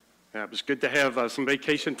It was good to have some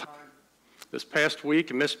vacation time this past week.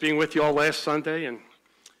 I missed being with you all last Sunday, and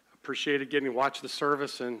appreciated getting to watch the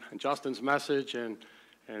service and Justin's message and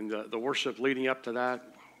the worship leading up to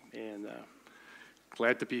that. And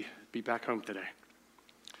glad to be back home today.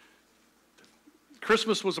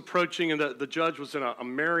 Christmas was approaching, and the judge was in a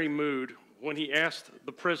merry mood when he asked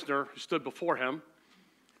the prisoner who stood before him,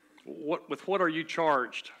 "With what are you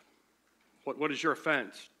charged? What is your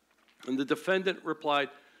offense?" And the defendant replied,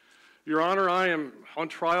 "Your Honor, I am on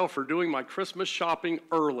trial for doing my Christmas shopping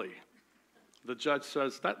early." The judge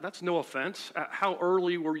says, that's no offense. How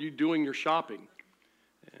early were you doing your shopping?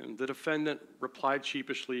 And the defendant replied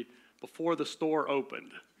sheepishly, "Before the store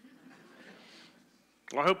opened."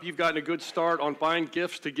 Well, I hope you've gotten a good start on buying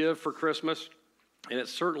gifts to give for Christmas, and it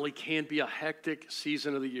certainly can be a hectic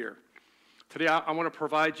season of the year. Today, I want to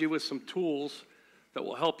provide you with some tools that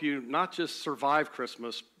will help you not just survive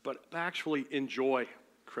Christmas, but actually enjoy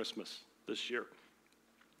Christmas this year.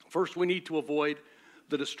 First, we need to avoid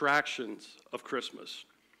the distractions of Christmas.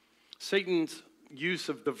 Satan's use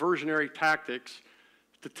of diversionary tactics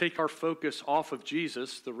to take our focus off of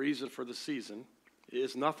Jesus, the reason for the season,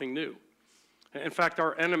 is nothing new. In fact,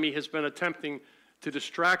 our enemy has been attempting to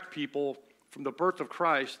distract people from the birth of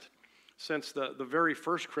Christ since the very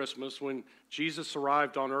first Christmas when Jesus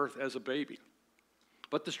arrived on earth as a baby.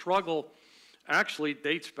 But the struggle actually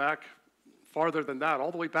dates back farther than that,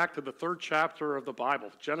 all the way back to the third chapter of the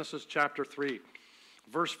Bible, Genesis chapter 3,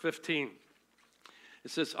 verse 15.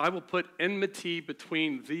 It says, "I will put enmity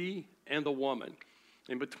between thee and the woman,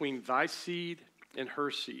 and between thy seed and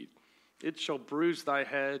her seed. It shall bruise thy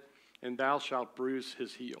head, and thou shalt bruise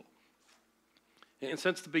his heel." And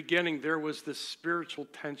since the beginning, there was this spiritual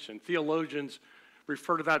tension. Theologians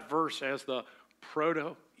refer to that verse as the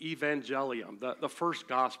proto-evangelium, the first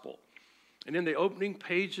gospel. And in the opening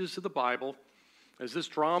pages of the Bible, as this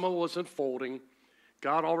drama was unfolding,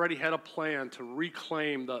 God already had a plan to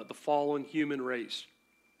reclaim the fallen human race.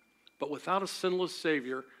 But without a sinless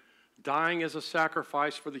Savior dying as a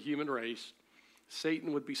sacrifice for the human race,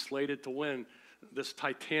 Satan would be slated to win this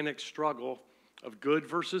titanic struggle of good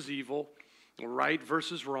versus evil, right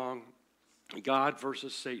versus wrong, God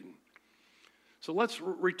versus Satan. So let's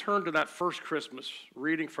return to that first Christmas,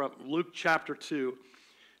 reading from Luke chapter 2,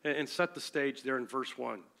 and set the stage there in verse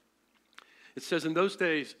 1. It says, "In those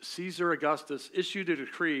days, Caesar Augustus issued a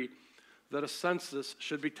decree that a census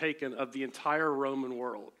should be taken of the entire Roman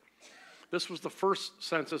world. This was the first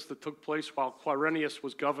census that took place while Quirinius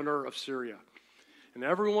was governor of Syria. And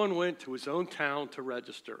everyone went to his own town to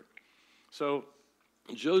register. So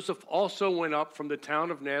Joseph also went up from the town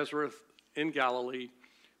of Nazareth in Galilee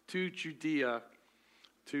to Judea,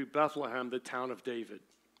 to Bethlehem, the town of David,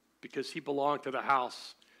 because he belonged to the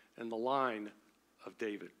house and the line of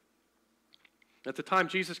David." At the time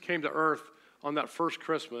Jesus came to earth on that first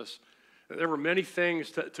Christmas, there were many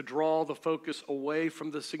things to draw the focus away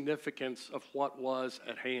from the significance of what was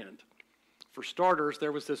at hand. For starters,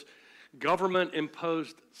 there was this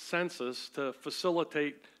government-imposed census to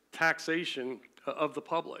facilitate taxation of the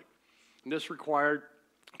public. And this required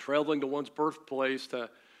traveling to one's birthplace to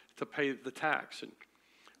pay the tax. And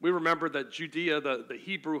we remember that Judea, the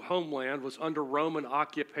Hebrew homeland, was under Roman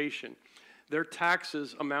occupation. Their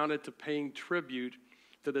taxes amounted to paying tribute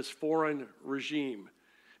to this foreign regime.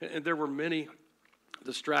 And there were many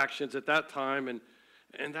distractions at that time,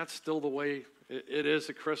 and that's still the way it is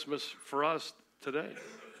at Christmas for us today.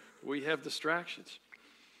 We have distractions.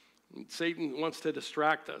 Satan wants to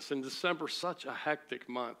distract us. In December, such a hectic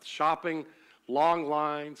month. Shopping, long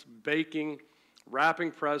lines, baking,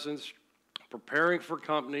 wrapping presents, preparing for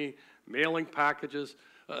company, mailing packages,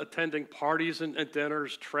 attending parties and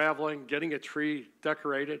dinners, traveling, getting a tree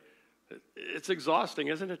decorated. It's exhausting,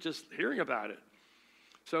 isn't it, just hearing about it?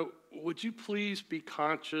 So would you please be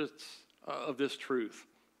conscious of this truth?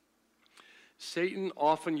 Satan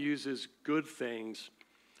often uses good things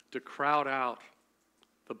to crowd out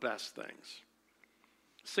the best things.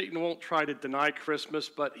 Satan won't try to deny Christmas,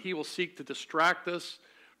 but he will seek to distract us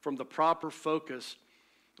from the proper focus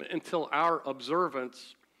until our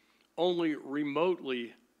observance only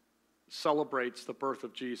remotely celebrates the birth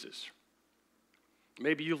of Jesus.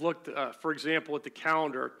 Maybe you looked, for example, at the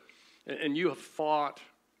calendar and you have thought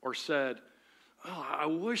or said, "Oh, I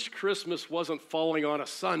wish Christmas wasn't falling on a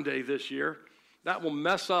Sunday this year. That will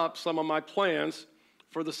mess up some of my plans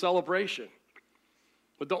for the celebration."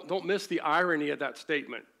 But don't miss the irony of that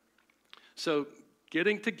statement. So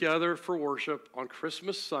getting together for worship on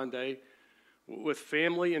Christmas Sunday with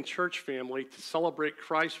family and church family to celebrate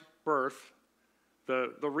Christ's birth,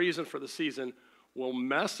 the reason for the season, will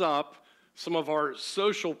mess up some of our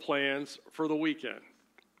social plans for the weekend.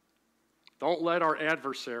 Don't let our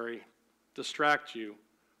adversary distract you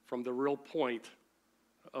from the real point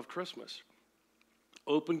of Christmas.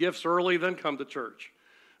 Open gifts early, then come to church.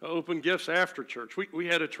 Open gifts after church. We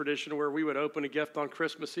had a tradition where we would open a gift on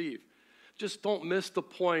Christmas Eve. Just don't miss the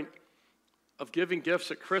point of giving gifts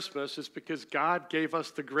at Christmas is because God gave us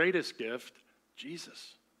the greatest gift,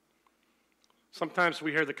 Jesus. Sometimes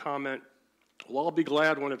we hear the comment, well, I'll be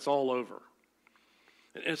glad when it's all over.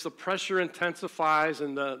 And as the pressure intensifies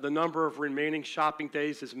and the number of remaining shopping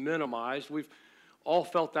days is minimized, we've all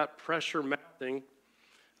felt that pressure mounting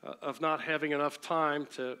of not having enough time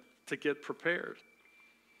to get prepared.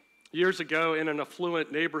 Years ago, in an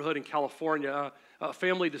affluent neighborhood in California, a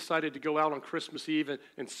family decided to go out on Christmas Eve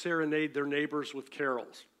and serenade their neighbors with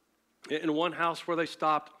carols. In one house where they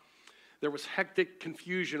stopped, there was hectic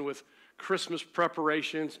confusion with Christmas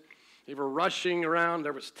preparations. They were rushing around,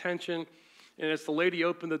 there was tension, and as the lady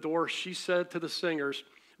opened the door, she said to the singers,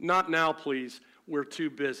 "Not now, please, we're too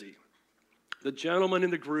busy." The gentleman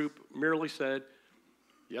in the group merely said,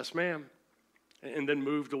 "Yes, ma'am," and then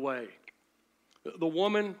moved away. The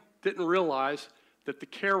woman didn't realize that the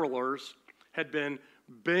carolers had been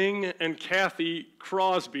Bing and Kathy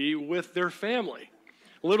Crosby with their family.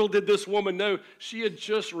 Little did this woman know she had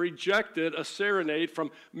just rejected a serenade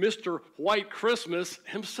from Mr. White Christmas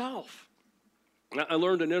himself. Now, I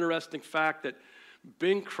learned an interesting fact that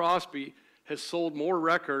Bing Crosby has sold more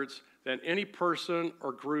records than any person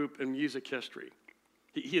or group in music history.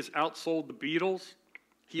 He has outsold the Beatles.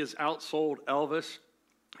 He has outsold Elvis.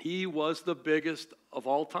 He was the biggest of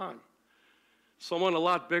all time. Someone a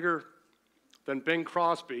lot bigger than Bing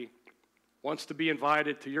Crosby wants to be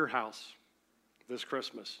invited to your house this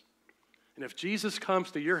Christmas. And if Jesus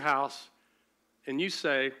comes to your house and you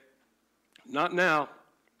say, "Not now,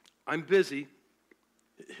 I'm busy,"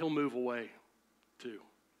 he'll move away too.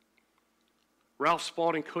 Ralph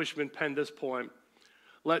Spalding Cushman penned this poem,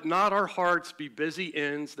 "Let not our hearts be busy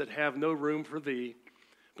inns that have no room for thee,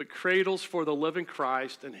 but cradles for the living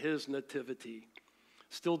Christ and his nativity.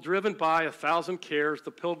 Still driven by 1,000 cares,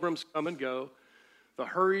 the pilgrims come and go. The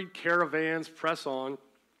hurried caravans press on.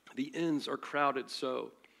 The inns are crowded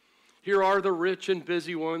so. Here are the rich and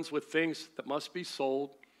busy ones with things that must be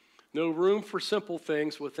sold. No room for simple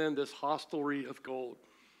things within this hostelry of gold.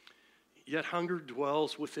 Yet hunger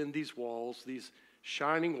dwells within these walls, these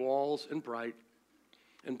shining walls and bright,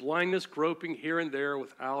 and blindness groping here and there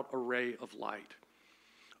without a ray of light.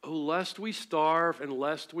 Oh, lest we starve and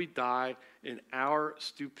lest we die in our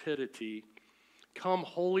stupidity, come,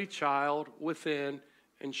 holy child, within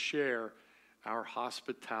and share our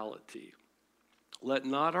hospitality. Let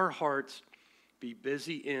not our hearts be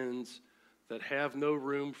busy inns that have no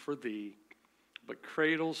room for thee, but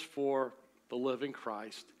cradles for the living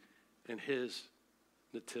Christ and his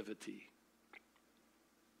nativity."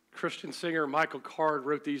 Christian singer Michael Card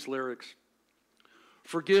wrote these lyrics.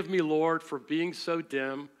 "Forgive me, Lord, for being so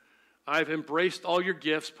dim. I've embraced all your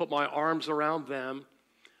gifts, put my arms around them.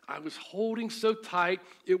 I was holding so tight,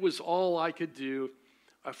 it was all I could do.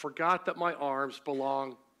 I forgot that my arms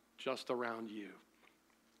belong just around you."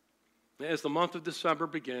 As the month of December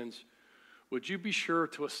begins, would you be sure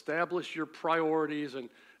to establish your priorities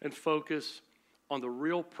and focus on the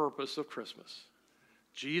real purpose of Christmas?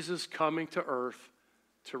 Jesus coming to earth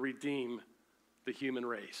to redeem the human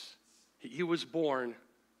race. He was born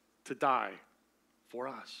to die for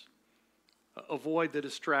us. Avoid the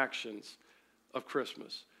distractions of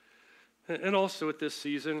Christmas. And also at this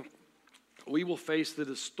season, we will face the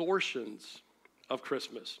distortions of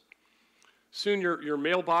Christmas. Soon your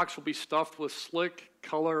mailbox will be stuffed with slick,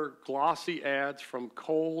 color, glossy ads from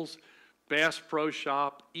Kohl's, Bass Pro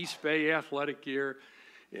Shop, East Bay Athletic Gear,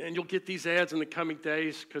 and you'll get these ads in the coming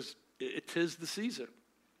days because it is the season.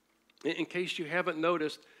 In case you haven't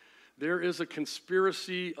noticed, there is a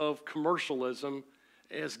conspiracy of commercialism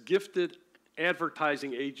as gifted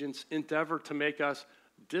advertising agents endeavor to make us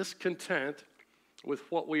discontent with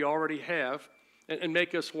what we already have and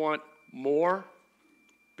make us want more,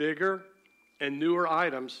 bigger, and newer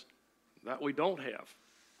items that we don't have.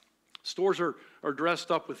 Stores are dressed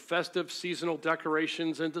up with festive seasonal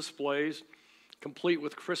decorations and displays, complete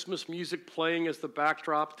with Christmas music playing as the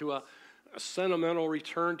backdrop to a sentimental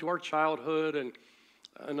return to our childhood and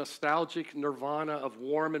a nostalgic nirvana of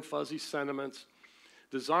warm and fuzzy sentiments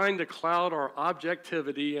designed to cloud our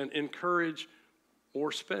objectivity and encourage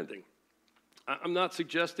more spending. I'm not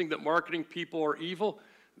suggesting that marketing people are evil.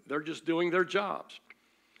 They're just doing their jobs.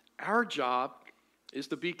 Our job is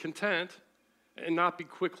to be content and not be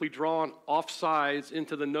quickly drawn off sides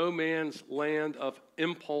into the no man's land of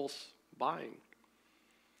impulse buying.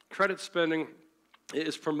 Credit spending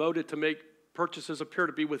is promoted to make purchases appear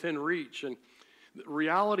to be within reach. And the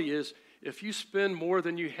reality is, if you spend more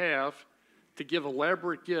than you have to give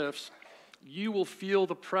elaborate gifts, you will feel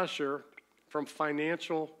the pressure from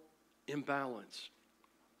financial imbalance.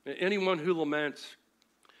 Anyone who laments,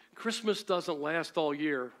 Christmas doesn't last all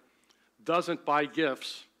year, doesn't buy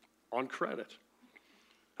gifts on credit.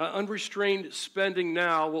 Unrestrained spending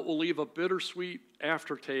now will leave a bittersweet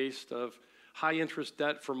aftertaste of high-interest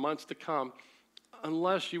debt for months to come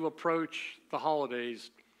unless you approach the holidays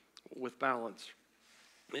with balance.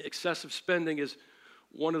 Excessive spending is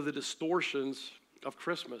one of the distortions of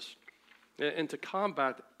Christmas. And to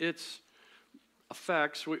combat its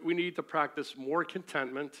effects, we need to practice more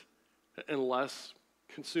contentment and less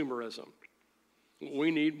consumerism. We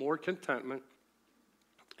need more contentment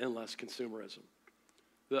and less consumerism.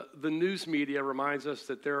 The news media reminds us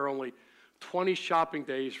that there are only 20 shopping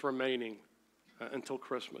days remaining until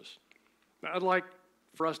Christmas. Now, I'd like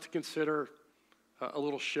for us to consider a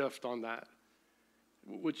little shift on that.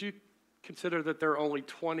 Would you consider that there are only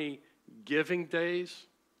 20 giving days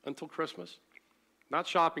until Christmas? Not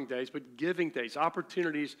shopping days, but giving days,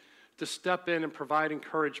 opportunities to step in and provide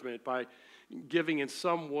encouragement by giving in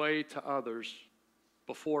some way to others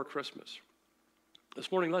before Christmas.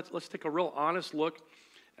 This morning, let's take a real honest look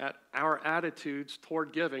at our attitudes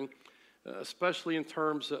toward giving, especially in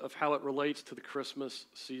terms of how it relates to the Christmas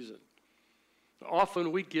season.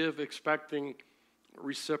 Often we give expecting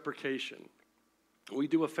reciprocation. We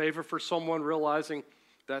do a favor for someone realizing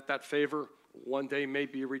that that favor one day may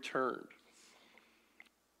be returned.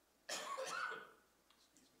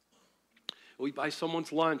 We buy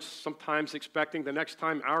someone's lunch, sometimes expecting the next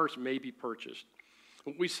time ours may be purchased.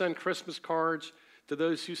 We send Christmas cards to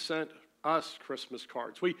those who sent us Christmas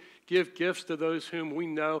cards. We give gifts to those whom we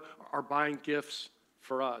know are buying gifts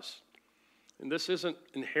for us. And this isn't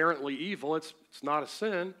inherently evil, it's not a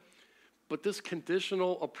sin, but this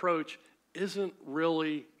conditional approach isn't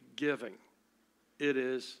really giving. It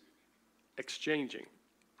is exchanging.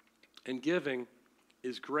 And giving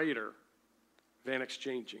is greater than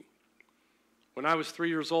exchanging. When I was 3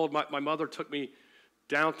 years old, my mother took me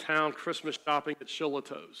downtown Christmas shopping at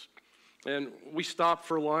Shillitoe's. And we stopped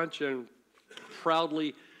for lunch, and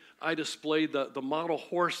proudly I displayed the model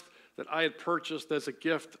horse that I had purchased as a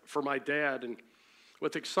gift for my dad. And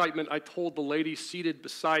with excitement, I told the lady seated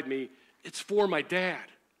beside me, "It's for my dad."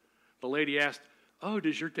 The lady asked, "Oh,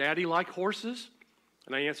 does your daddy like horses?"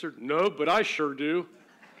 And I answered, "No, but I sure do."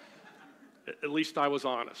 At least I was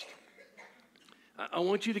honest. I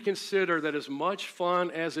want you to consider that as much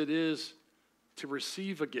fun as it is to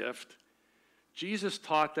receive a gift, Jesus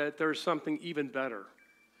taught that there's something even better,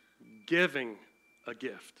 giving a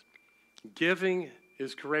gift. Giving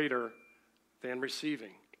is greater than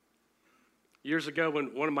receiving. Years ago,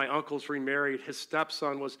 when one of my uncles remarried, his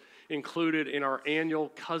stepson was included in our annual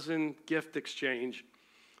cousin gift exchange,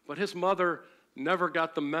 but his mother never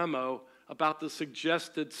got the memo about the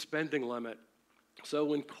suggested spending limit. So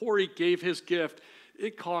when Corey gave his gift,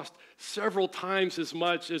 it cost several times as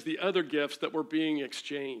much as the other gifts that were being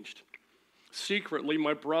exchanged. Secretly,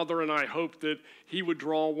 my brother and I hoped that he would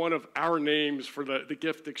draw one of our names for the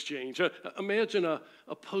gift exchange. Imagine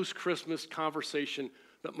a post-Christmas conversation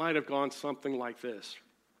that might have gone something like this.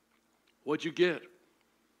 "What'd you get?"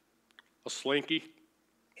 "A Slinky."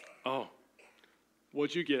 "Oh,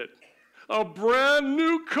 what'd you get?" "A brand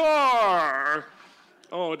new car."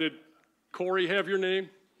 "Oh, did Corey have your name?"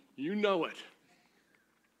 "You know it."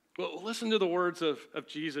 Well, listen to the words of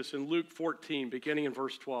Jesus in Luke 14, beginning in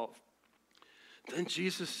verse 12. Then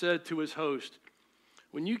Jesus said to his host,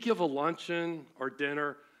 "When you give a luncheon or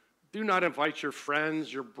dinner, do not invite your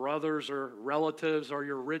friends, your brothers or relatives, or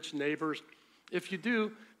your rich neighbors. If you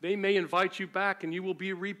do, they may invite you back and you will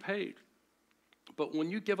be repaid. But when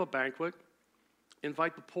you give a banquet,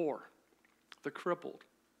 invite the poor, the crippled,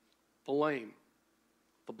 the lame,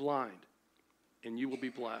 the blind, and you will be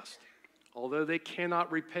blessed. Although they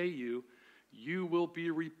cannot repay you, you will be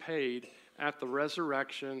repaid at the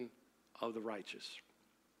resurrection of the righteous."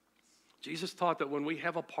 Jesus taught that when we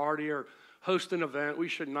have a party or host an event, we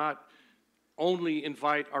should not only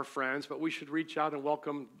invite our friends, but we should reach out and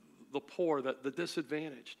welcome the poor, the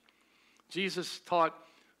disadvantaged. Jesus taught,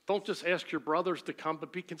 don't just ask your brothers to come,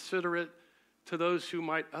 but be considerate to those who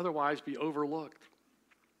might otherwise be overlooked.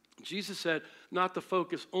 Jesus said not to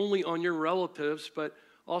focus only on your relatives, but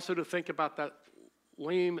also to think about that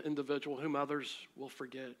lame individual whom others will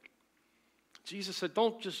forget. Jesus said,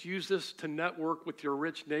 don't just use this to network with your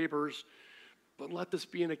rich neighbors, but let this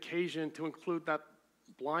be an occasion to include that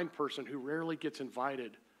blind person who rarely gets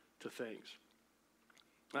invited to things.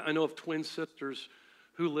 I know of twin sisters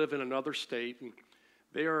who live in another state, and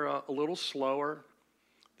They are a little slower.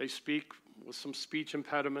 They speak with some speech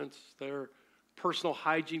impediments. Their personal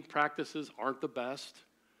hygiene practices aren't the best.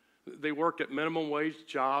 They work at minimum wage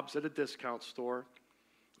jobs at a discount store.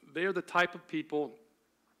 They are the type of people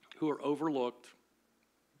who are overlooked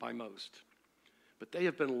by most. But they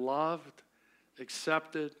have been loved,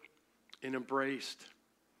 accepted, and embraced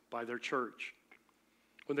by their church.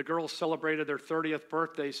 When the girls celebrated their 30th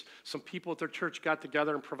birthdays, some people at their church got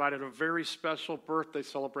together and provided a very special birthday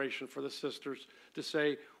celebration for the sisters to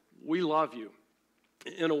say, "We love you,"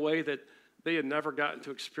 in a way that they had never gotten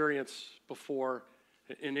to experience before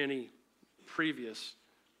in any previous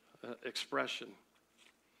expression.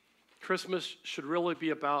 Christmas should really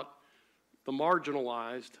be about the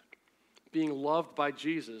marginalized being loved by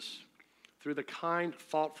Jesus through the kind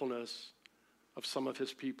thoughtfulness of some of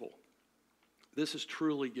his people. This is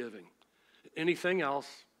truly giving. Anything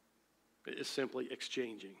else is simply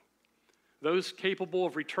exchanging. Those capable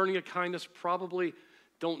of returning a kindness probably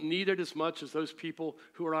don't need it as much as those people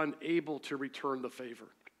who are unable to return the favor.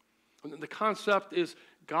 And the concept is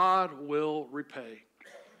God will repay.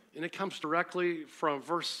 And it comes directly from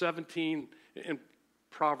verse 17 in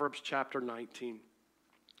Proverbs chapter 19.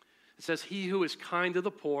 It says, "He who is kind to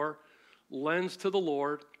the poor lends to the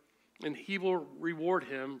Lord, and he will reward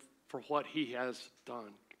him for what he has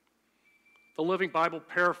done." The Living Bible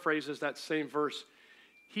paraphrases that same verse.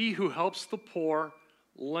 "He who helps the poor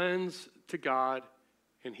lends to God,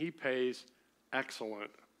 and he pays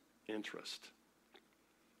excellent interest."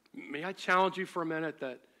 May I challenge you for a minute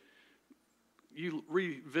that you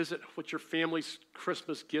revisit what your family's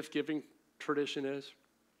Christmas gift-giving tradition is?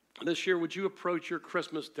 This year, would you approach your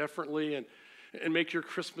Christmas differently and make your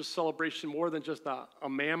Christmas celebration more than just a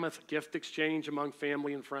mammoth gift exchange among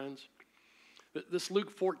family and friends? This Luke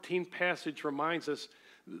 14 passage reminds us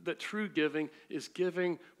that true giving is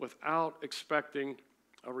giving without expecting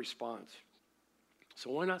a response.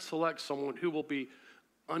 So why not select someone who will be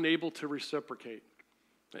unable to reciprocate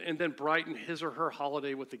and then brighten his or her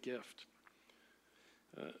holiday with a gift?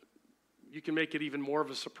 You can make it even more of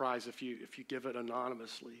a surprise if you give it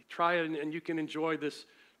anonymously. Try it and you can enjoy this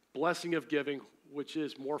blessing of giving, which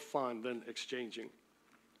is more fun than exchanging.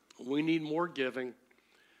 We need more giving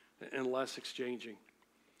and less exchanging.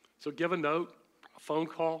 So give a note, a phone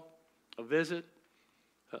call, a visit,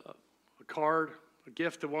 a card, a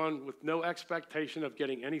gift to one with no expectation of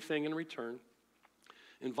getting anything in return.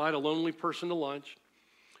 Invite a lonely person to lunch.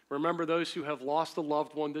 Remember those who have lost a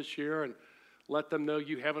loved one this year and let them know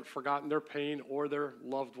you haven't forgotten their pain or their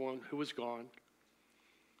loved one who is gone.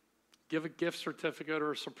 Give a gift certificate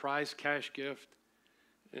or a surprise cash gift.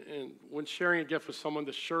 And when sharing a gift with someone,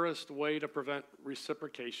 the surest way to prevent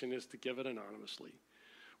reciprocation is to give it anonymously.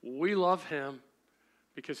 We love him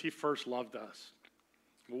because he first loved us.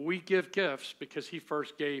 We give gifts because he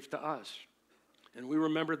first gave to us. And we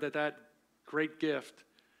remember that great gift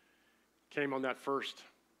came on that first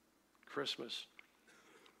Christmas.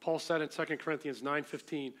 Paul said in 2 Corinthians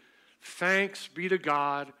 9:15, "Thanks be to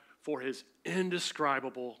God for his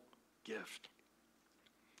indescribable gift."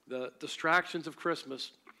 The distractions of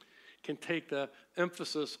Christmas can take the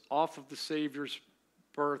emphasis off of the Savior's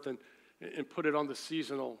birth and put it on the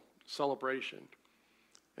seasonal celebration.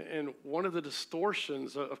 And one of the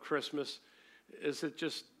distortions of Christmas is it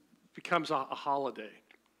just becomes a holiday.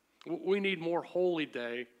 We need more holy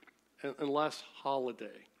day and less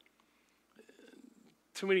holiday.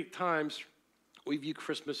 Too many times we view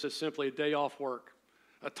Christmas as simply a day off work,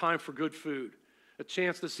 a time for good food, a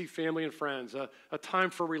chance to see family and friends, a time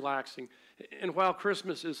for relaxing. And while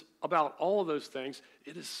Christmas is about all of those things,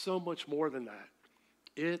 it is so much more than that.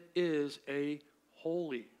 It is a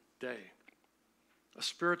holy day, a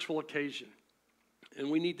spiritual occasion.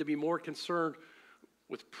 And we need to be more concerned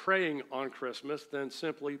with praying on Christmas than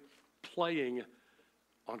simply playing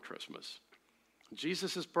on Christmas.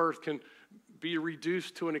 Jesus' birth can be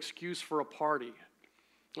reduced to an excuse for a party.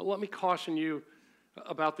 Now, let me caution you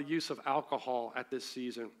about the use of alcohol at this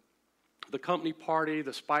season. The company party,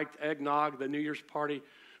 the spiked eggnog, the New Year's party,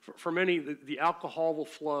 for many, the alcohol will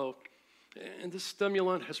flow. And this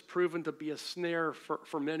stimulant has proven to be a snare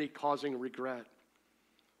for many, causing regret.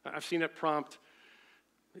 I've seen it prompt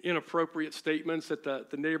inappropriate statements at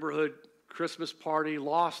the neighborhood Christmas party,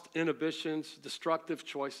 lost inhibitions, destructive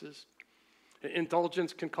choices.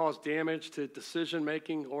 Indulgence can cause damage to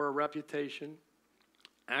decision-making or a reputation,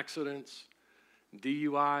 accidents,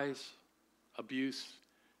 DUIs, abuse,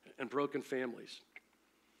 and broken families.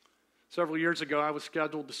 Several years ago, I was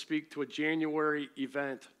scheduled to speak to a January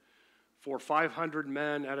event for 500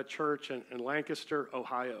 men at a church in Lancaster,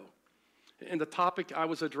 Ohio. And the topic I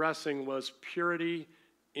was addressing was purity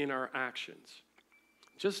in our actions.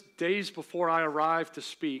 Just days before I arrived to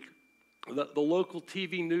speak, the local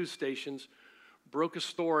TV news stations broke a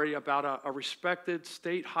story about a respected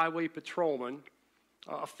state highway patrolman,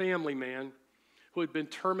 a family man, who had been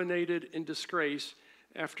terminated in disgrace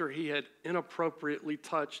after he had inappropriately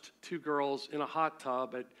touched two girls in a hot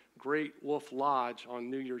tub at Great Wolf Lodge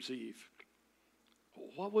on New Year's Eve.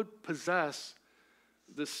 What would possess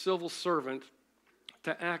this civil servant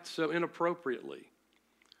to act so inappropriately?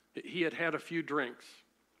 He had had a few drinks.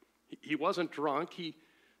 He wasn't drunk. He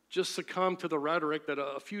just succumbed to the rhetoric that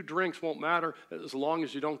a few drinks won't matter as long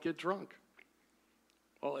as you don't get drunk.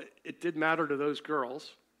 Well, it did matter to those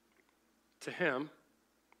girls, to him,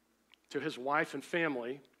 to his wife and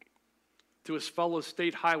family, to his fellow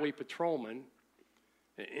state highway patrolmen,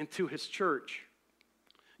 and to his church.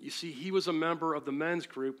 You see, he was a member of the men's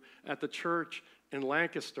group at the church in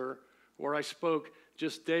Lancaster where I spoke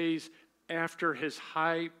just days after his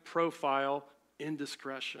high-profile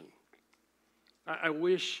indiscretion. I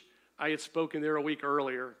wish I had spoken there a week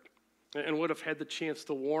earlier and would have had the chance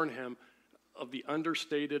to warn him of the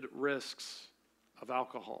understated risks of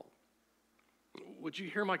alcohol. Would you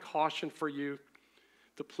hear my caution for you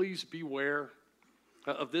to please beware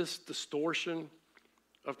of this distortion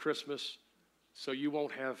of Christmas so you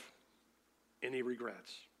won't have any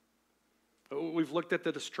regrets? We've looked at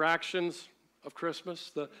the distractions of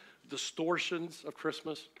Christmas, the distortions of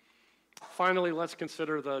Christmas. Finally, let's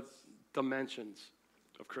consider the dimensions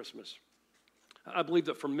of Christmas. I believe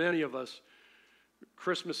that for many of us,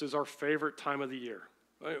 Christmas is our favorite time of the year.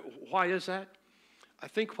 Why is that? I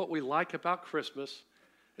think what we like about Christmas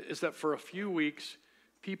is that for a few weeks,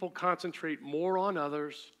 people concentrate more on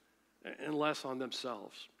others and less on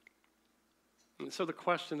themselves. And so the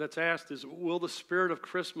question that's asked is, will the spirit of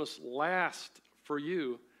Christmas last for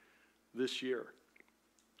you this year?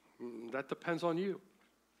 That depends on you.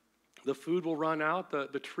 The food will run out,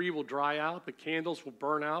 the tree will dry out, the candles will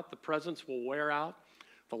burn out, the presents will wear out,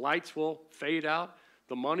 the lights will fade out,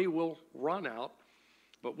 the money will run out.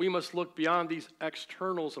 But we must look beyond these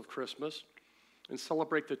externals of Christmas and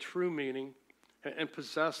celebrate the true meaning and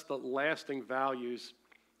possess the lasting values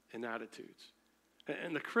and attitudes.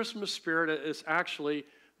 And the Christmas spirit is actually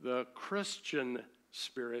the Christian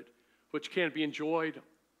spirit, which can be enjoyed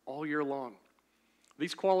all year long.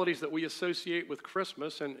 These qualities that we associate with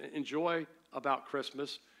Christmas and enjoy about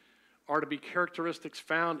Christmas are to be characteristics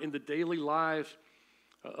found in the daily lives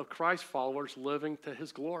of Christ followers living to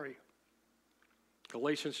his glory.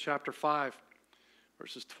 Galatians chapter 5,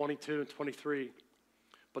 verses 22 and 23.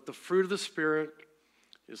 But the fruit of the Spirit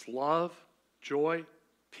is love, joy,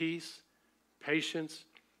 peace, patience,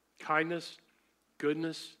 kindness,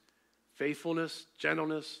 goodness, faithfulness,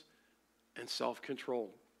 gentleness, and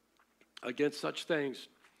self-control. Against such things,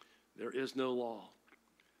 there is no law.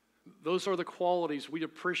 Those are the qualities we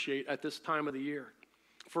appreciate at this time of the year.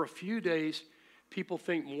 For a few days, people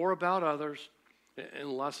think more about others and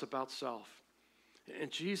less about self.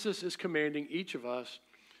 And Jesus is commanding each of us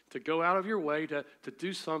to go out of your way to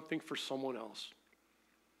do something for someone else.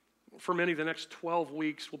 For many, the next 12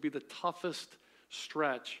 weeks will be the toughest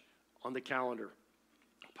stretch on the calendar.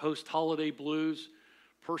 Post-holiday blues,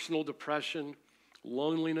 personal depression,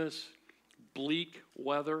 loneliness, bleak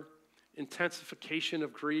weather, intensification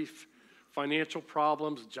of grief, financial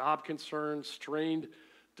problems, job concerns, strained,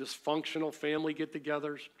 dysfunctional family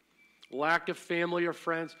get-togethers, lack of family or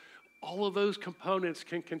friends. All of those components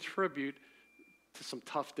can contribute to some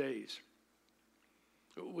tough days.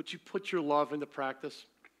 Would you put your love into practice?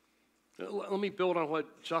 Let me build on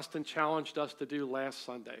what Justin challenged us to do last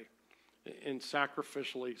Sunday in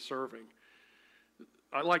sacrificially serving.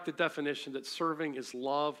 I like the definition that serving is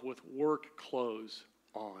love with work clothes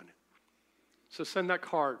on. So send that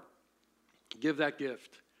card, give that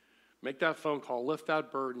gift, make that phone call, lift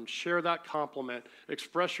that burden, share that compliment,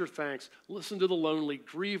 express your thanks, listen to the lonely,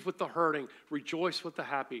 grieve with the hurting, rejoice with the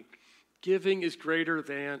happy. Giving is greater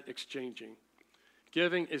than exchanging.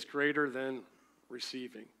 Giving is greater than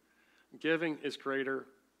receiving. Giving is greater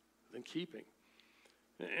than keeping.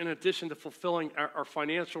 In addition to fulfilling our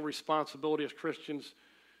financial responsibility as Christians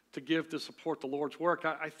to give to support the Lord's work,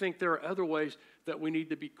 I think there are other ways that we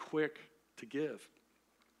need to be quick to give.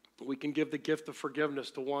 We can give the gift of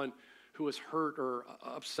forgiveness to one who has hurt or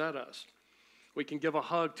upset us. We can give a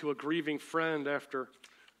hug to a grieving friend after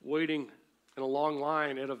waiting in a long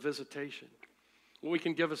line at a visitation. We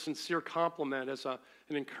can give a sincere compliment as an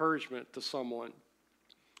encouragement to someone.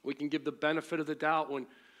 We can give the benefit of the doubt when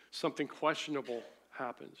something questionable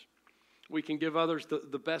happens. We can give others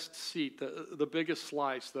the best seat, the biggest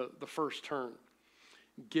slice, the first turn.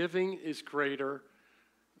 Giving is greater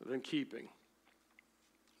than keeping.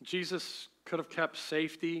 Jesus could have kept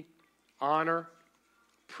safety, honor,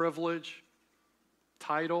 privilege,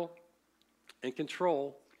 title, and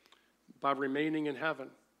control by remaining in heaven.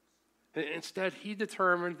 Instead, he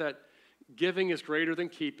determined that giving is greater than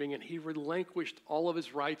keeping, and he relinquished all of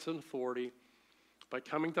his rights and authority by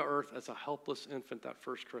coming to earth as a helpless infant that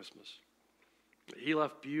first Christmas. He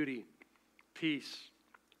left beauty, peace,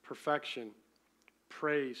 perfection,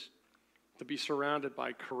 praise to be surrounded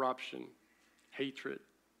by corruption, hatred,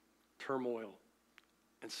 turmoil,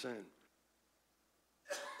 and sin.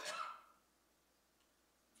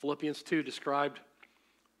 Philippians 2 described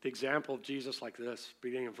the example of Jesus like this,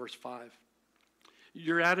 beginning in verse 5.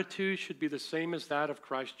 Your attitude should be the same as that of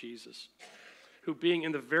Christ Jesus, who being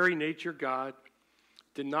in the very nature God,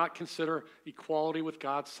 did not consider equality with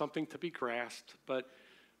God something to be grasped, but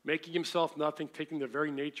making himself nothing, taking the very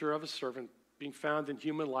nature of a servant, being found in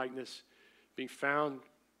human likeness, being found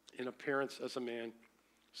in appearance as a man,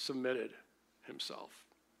 submitted himself.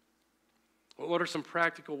 What are some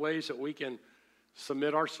practical ways that we can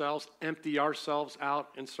submit ourselves, empty ourselves out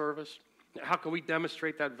in service? How can we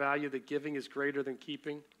demonstrate that value that giving is greater than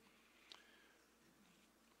keeping?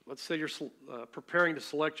 Let's say you're preparing to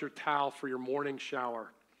select your towel for your morning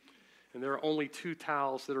shower, and there are only 2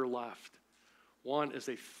 towels that are left. One is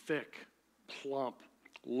a thick, plump,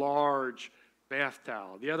 large bath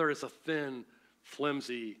towel. The other is a thin,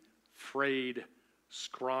 flimsy, frayed,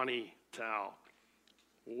 scrawny towel.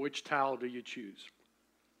 Which towel do you choose?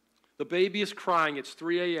 The baby is crying. It's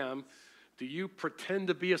 3 a.m. Do you pretend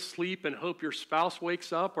to be asleep and hope your spouse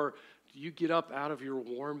wakes up, or do you get up out of your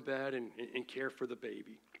warm bed and care for the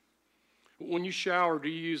baby? When you shower, do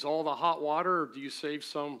you use all the hot water, or do you save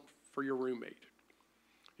some for your roommate?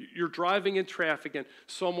 You're driving in traffic and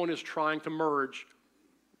someone is trying to merge.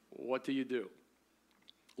 What do you do?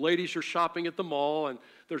 Ladies, you're shopping at the mall and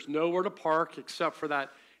there's nowhere to park except for that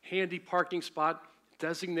handy parking spot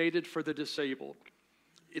designated for the disabled.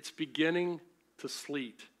 It's beginning to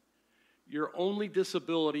sleet. Your only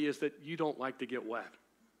disability is that you don't like to get wet.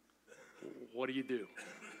 What do you do?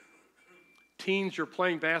 Teens, you're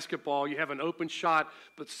playing basketball, you have an open shot,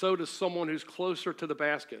 but so does someone who's closer to the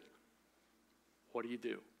basket. What do you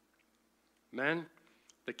do? Men,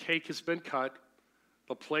 the cake has been cut,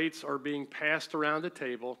 the plates are being passed around the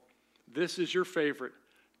table. This is your favorite,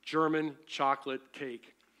 German chocolate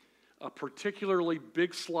cake. A particularly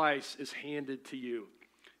big slice is handed to you.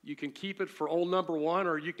 You can keep it for old number 1,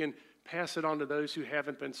 or you can pass it on to those who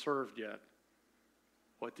haven't been served yet.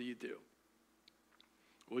 What do you do?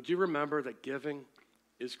 Would you remember that giving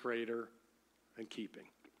is greater than keeping?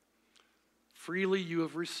 Freely you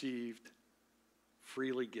have received,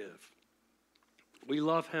 freely give. We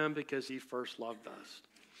love him because he first loved us,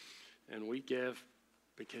 and we give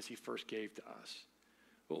because he first gave to us.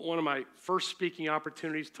 Well, one of my first speaking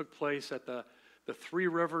opportunities took place at the Three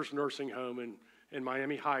Rivers Nursing Home in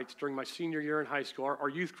Miami Heights during my senior year in high school. Our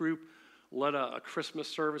youth group led a Christmas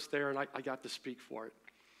service there, and I got to speak for it.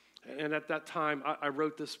 And at that time, I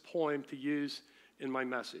wrote this poem to use in my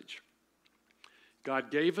message.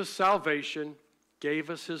 God gave us salvation,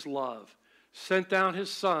 gave us his love, sent down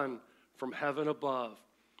his son from heaven above.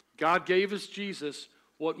 God gave us Jesus.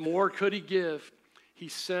 What more could he give? He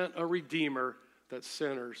sent a Redeemer that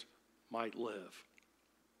sinners might live.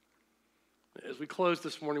 As we close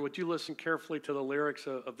this morning, would you listen carefully to the lyrics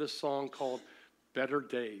of this song called Better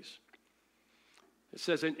Days? It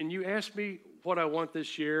says, and you asked me what I want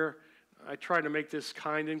this year. I try to make this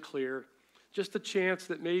kind and clear. Just a chance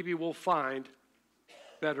that maybe we'll find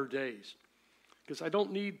better days. Because I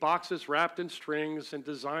don't need boxes wrapped in strings and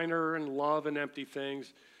designer and love and empty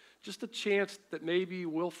things. Just a chance that maybe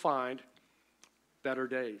we'll find better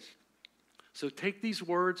days. So take these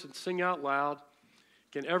words and sing out loud.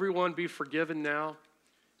 Can everyone be forgiven now?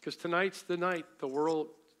 Because tonight's the night the world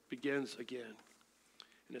begins again.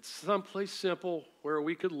 And it's someplace simple where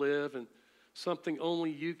we could live and something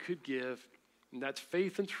only you could give. And that's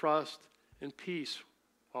faith and trust and peace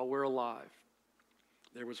while we're alive.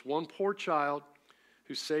 There was one poor child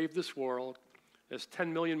who saved this world. There's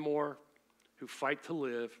 10 million more who fight to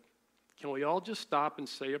live. Can we all just stop and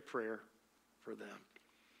say a prayer for them?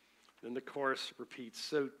 Then the chorus repeats.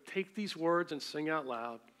 So take these words and sing out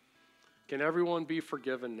loud. Can everyone be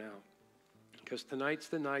forgiven now? Because tonight's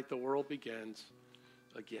the night the world begins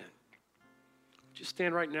again. Just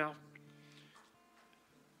stand right now.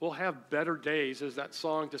 We'll have better days, as that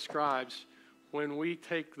song describes, when we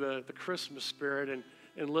take the Christmas spirit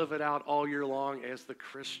and live it out all year long as the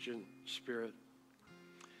Christian spirit.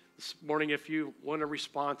 This morning, if you want to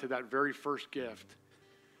respond to that very first gift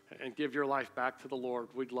and give your life back to the Lord,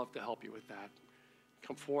 we'd love to help you with that.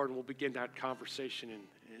 Come forward and we'll begin that conversation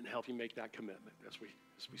and help you make that commitment as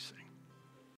we sing.